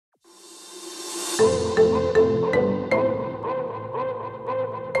Jen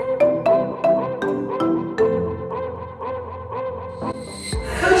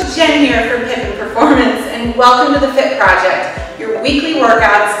here from Pippin Performance, and welcome to the Fit Project, your weekly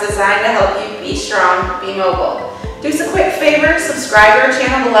workouts designed to help you be strong, be mobile. Do us a quick favor, subscribe to our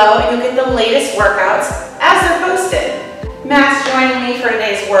channel below, and you'll get the latest workouts as they're posted. Matt's joining me for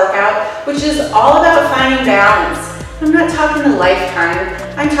today's workout, which is all about finding balance. I'm not talking the lifetime,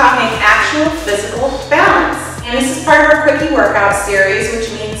 I'm talking actual physical balance. And this is part of our quickie workout series,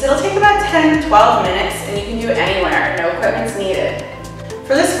 which means it'll take about 10 to 12 minutes, and you can do it anywhere, no equipment's needed.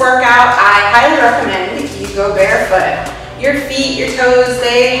 For this workout, I highly recommend you go barefoot. Your feet, your toes,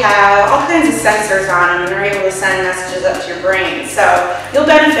 they have all kinds of sensors on them and they're able to send messages up to your brain. So you'll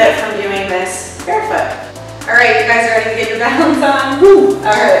benefit from doing this barefoot. All right, you guys ready to get your balance on? Woo.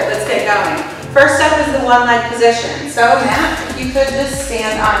 All right, let's get going. First up is the one leg position. So Matt, if you could just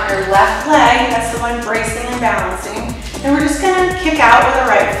stand on your left leg, that's the one bracing and balancing, and we're just gonna kick out with the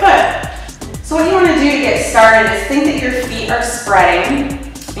right foot. So what you want to do to get started is think that your feet are spreading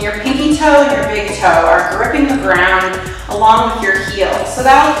and your pinky toe and your big toe are gripping the ground along with your heel. So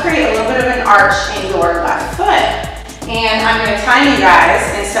that'll create a little bit of an arch in your left foot. And I'm going to time you guys,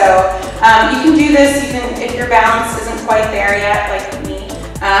 and so you can do this even if your balance isn't quite there yet, like me.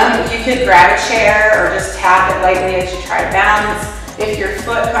 You could grab a chair or just tap it lightly as you try to balance. If your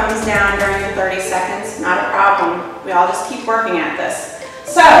foot comes down during the 30 seconds, not a problem. We all just keep working at this.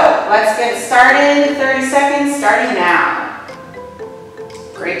 So let's get started. 30 seconds starting now.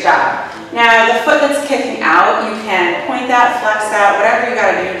 Great job. Now the foot that's kicking out, you can point that, flex that, whatever you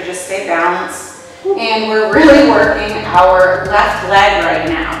gotta do to just stay balanced. And we're really working our left leg right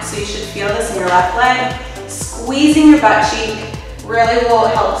now. So you should feel this in your left leg. Squeezing your butt cheek really will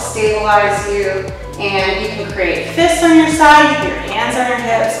help stabilize you. And you can create fists on your side, you can your hands on your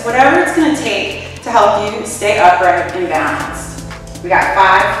hips, whatever it's gonna take to help you stay upright and balanced. We got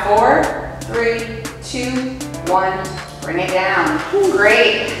 5, 4, 3, 2, 1, bring it down.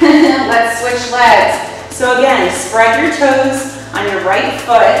 Great. Let's switch legs. So again, spread your toes on your right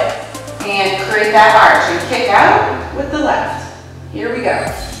foot and create that arch and kick out with the left. Here we go.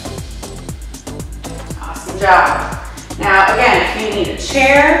 Awesome job. Now again, if you need a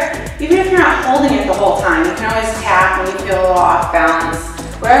chair, even if you're not holding it the whole time, you can always tap when you feel a little off balance.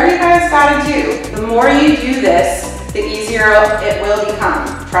 Whatever you guys gotta do, the more you do this, the easier it will become,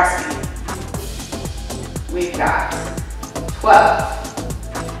 trust me. We've got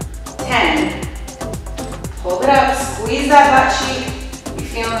 12, 10, hold it up, squeeze that butt cheek. You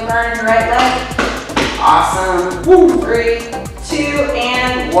feeling the burn in your right leg? Awesome. 3, 2,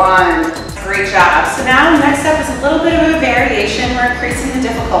 and 1. Great job. So now next up is a little bit of a variation. We're increasing the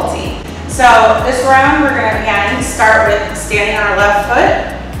difficulty. So this round we're gonna again start with standing on our left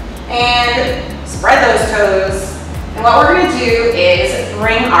foot and spread those toes. And what we're going to do is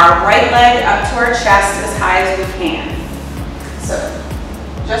bring our right leg up to our chest as high as we can. So,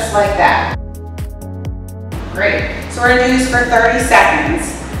 just like that. Great. So we're going to do this for 30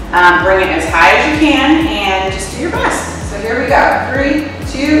 seconds. Bring it as high as you can and just do your best. So here we go. 3,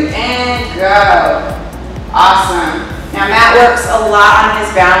 2, and go. Awesome. Now Matt works a lot on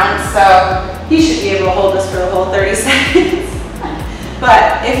his balance, so he should be able to hold this for the whole 30 seconds.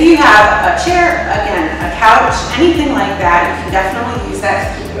 But if you have a chair, again, a couch, anything like that, you can definitely use that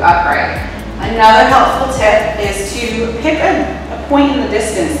to keep you upright. Another helpful tip is to pick a point in the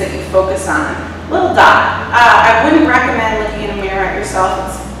distance that you focus on. Little dot. I wouldn't recommend looking in a mirror at yourself.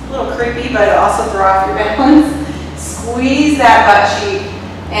 It's a little creepy, but it'll also throw off your balance. Squeeze that butt cheek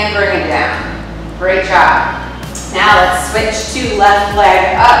and bring it down. Great job. Now let's switch to left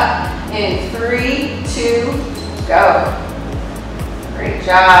leg up in 3, 2, go. Great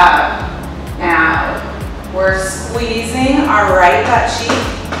job. Now, we're squeezing our right butt cheek,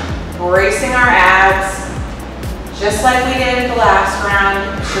 bracing our abs, just like we did the last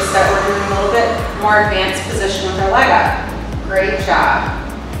round, it's just that we're doing a little bit more advanced position with our leg up. Great job.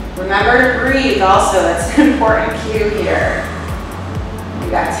 Remember to breathe also, that's an important cue here.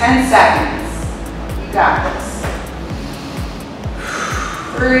 You got 10 seconds. You got this.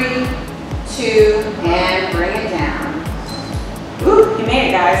 3, 2, and bring it down. Ooh, you made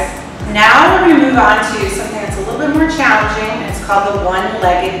it, guys. Now we're going to move on to something that's a little bit more challenging, and it's called the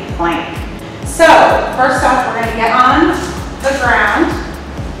one-legged plank. So, first off, we're going to get on the ground,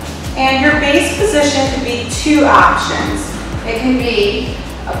 and your base position could be 2 options. It can be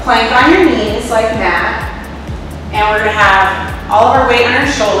a plank on your knees, like that, and we're going to have all of our weight on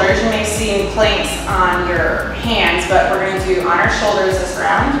our shoulders. You may see planks on your hands, but we're going to do on our shoulders this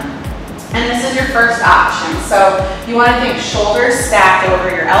round. And this is your first option. So you want to think shoulders stacked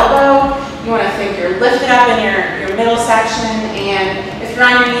over your elbow. You want to think lift it up in your middle section, and if you're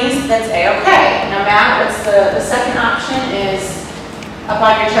on your knees, that's a-okay. Now Matt, what's the second option is up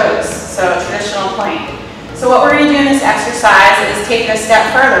on your toes, so traditional plank. So what we're going to do in this exercise is take it a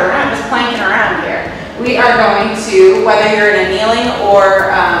step further. We're not just planking around here. We are going to, whether you're in a kneeling or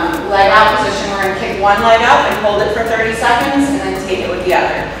leg out position, we're going to kick one leg up and hold it for 30 seconds and then take it with the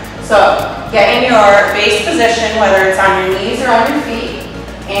other. So get in your base position, whether it's on your knees or on your feet,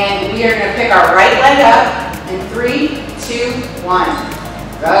 and we are going to pick our right leg up in 3, 2, 1,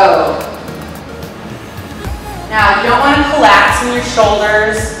 go. Now you don't want to collapse in your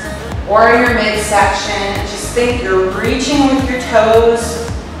shoulders or your midsection. Just think you're reaching with your toes,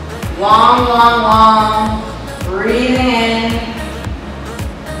 long, long, long, breathing in.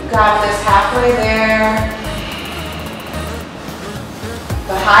 You got this, halfway there.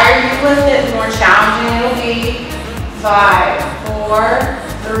 The higher you lift it, the more challenging it'll be. 5, 4,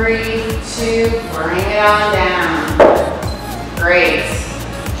 3, 2, bring it on down. Great.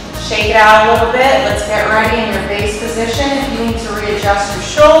 Shake it out a little bit. Let's get ready in your base position. If you need to readjust your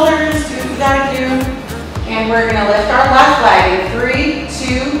shoulders, do what you gotta do. And we're gonna lift our left leg in 3,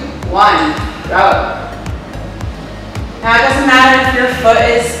 2, 1, go. Now it doesn't matter if your foot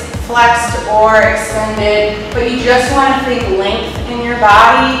is flexed or extended, but you just want to think length in your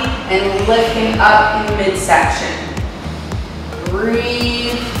body and lifting up in midsection.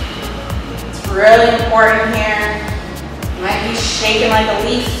 Breathe. It's really important here. You might be shaking like a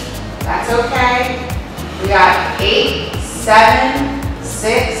leaf. That's okay. We got 8, 7,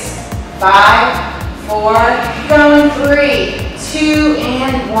 6, 5, 4, keep going, 3, 2,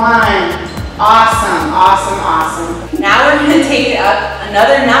 and 1. Awesome, awesome, awesome. Now we're going to take it up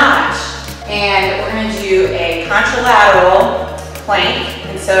another notch, and we're going to do a contralateral plank.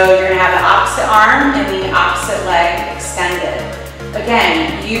 And so you're going to have the opposite arm and the opposite leg extended.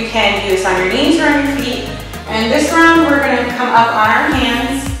 Again, you can do this on your knees or on your feet. And this round, we're going to come up on our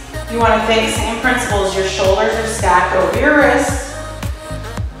hands. You want to think same principles. Your shoulders are stacked over your wrists.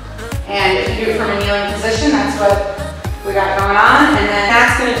 And if you do it from a kneeling position, that's what we got going on. And then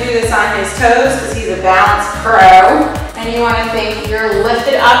Matt's going to do this on his toes because he's a balance pro. And you want to think you're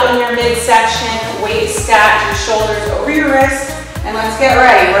lifted up in your midsection, weight stacked, your shoulders over your wrists. And let's get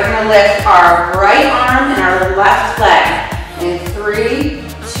ready. We're going to lift our right arm and our left leg in 3,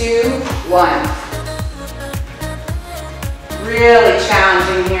 2, 1. Really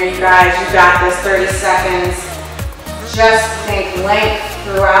challenging here, you guys. You got this, 30 seconds. Just think length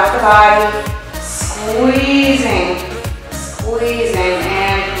throughout the body. Squeezing, squeezing,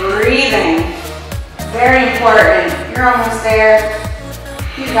 and breathing. Very important. You're almost there.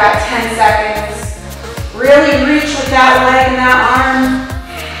 You've got 10 seconds. Really reach with that leg and that arm.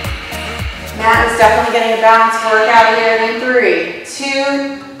 Matt is definitely getting a balanced workout here in 3,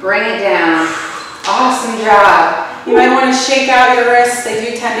 2, bring it down. Awesome job. You might want to shake out your wrists. They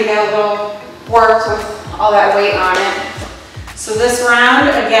do tend to get a little worked with all that weight on it. So this round,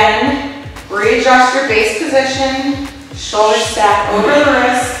 again, readjust your base position, shoulders stacked over the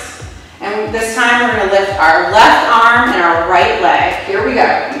wrists, and this time we're going to lift our left arm and our right leg. Here we go.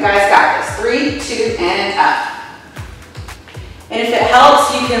 You guys got this. 3, 2, and up. And if it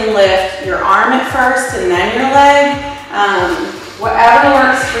helps, you can lift your arm at first and then your leg. Whatever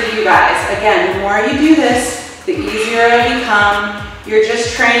works for you guys. Again, the more you do this, the easier it'll become. You're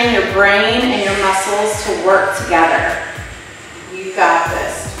just training your brain and your muscles to work together. You got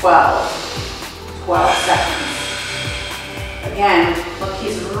this. 12 seconds. Again, look,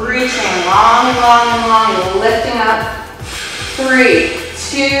 he's reaching long and long and long and lifting up. 3,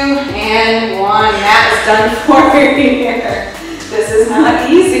 2, and 1. Matt is done for here. This is not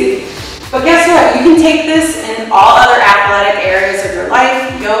easy. But guess what? You can take this in all other athletic areas of your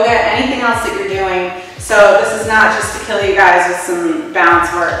life, yoga, anything else that you're doing. So this is not just to kill you guys with some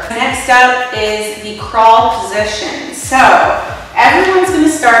balance work. Next up is the crawl position. So everyone's going to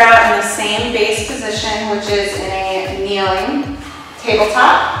start out in the same base position, which is in a kneeling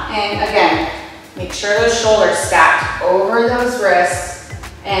tabletop. And again, make sure those shoulders stacked over those wrists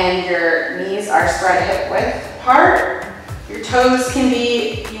and your knees are spread hip width apart. Your toes can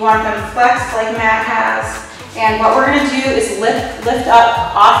be, you want them flexed like Matt has. And what we're going to do is lift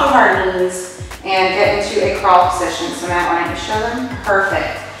up off of our knees and get into a crawl position. So Matt, why don't you show them?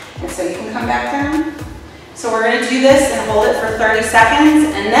 Perfect. And so you can come back down. So we're going to do this and hold it for 30 seconds.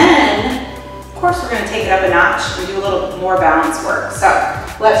 And then, of course, we're going to take it up a notch and do a little more balance work. So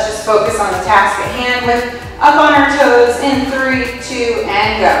let's just focus on the task at hand with up on our toes in 3, 2,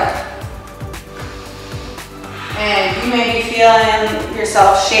 and go. And you may be feeling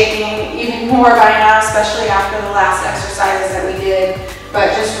yourself shaking even more by now, especially after the last exercises that we did.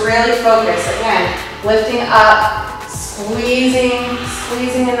 But just really focus. Again, lifting up, squeezing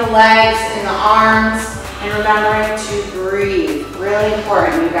in the legs, in the arms, and remembering to breathe. Really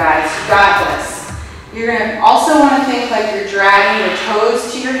important, you guys. You got this. You're going to also want to think like you're dragging your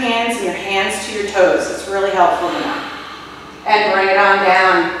toes to your hands and your hands to your toes. It's really helpful to know. And bring it on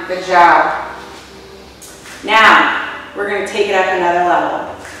down. Good job. Now, we're going to take it up another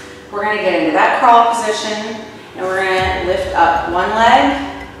level. We're going to get into that crawl position, and we're going to lift up one leg,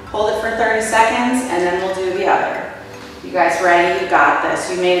 hold it for 30 seconds, and then we'll do the other. You guys ready? You got this.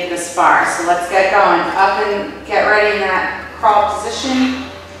 You made it this far. So let's get going. Up and get ready in that crawl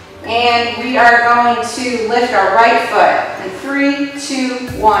position. And we are going to lift our right foot. In 3,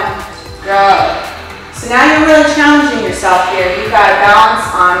 2, 1, go. So now you're really challenging yourself here. You've got to balance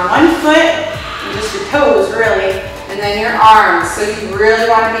on one foot and just your toes, really, and then your arms. So you really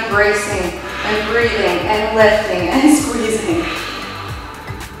want to be bracing and breathing and lifting and squeezing.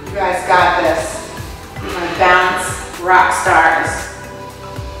 You guys got this. You're going to balance, rock stars.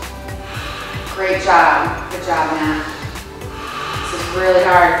 Great job. Good job, Matt. This is really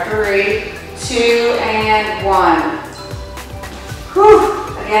hard. 3, 2, and 1. Whew.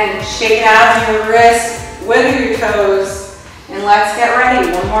 Again, shake it out on your wrist, wiggle your toes, and let's get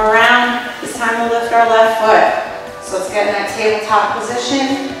ready. One more round. This time we'll lift our left foot. So let's get in that tabletop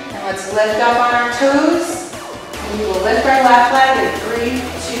position, and let's lift up on our toes, and we will lift our left leg in 3,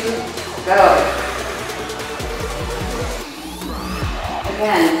 2, go.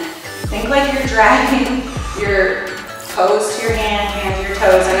 Again, think like you're dragging your toes to your hands to your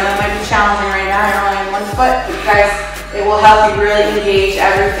toes. I know it might be challenging right now. You're only on one foot, but you guys, it will help you really engage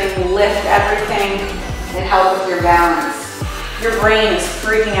everything, lift everything, and help with your balance. Your brain is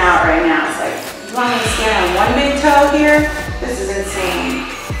freaking out right now. It's like, you want me to stand on one big toe here? This is insane.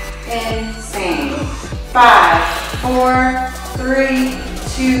 Insane. 5, 4, 3,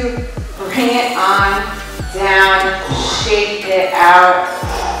 2, bring it on down, shake it out.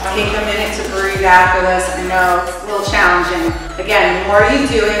 Take a minute to breathe after this. I know it's a little challenging. Again, the more you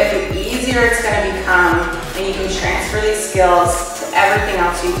do it, the easier it's going to become, and you can transfer these skills to everything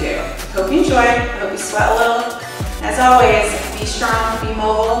else you do. Hope you enjoy. I hope you sweat a little. As always, be strong, be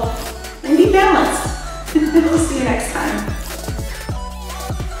mobile, and be balanced. We'll see you next time.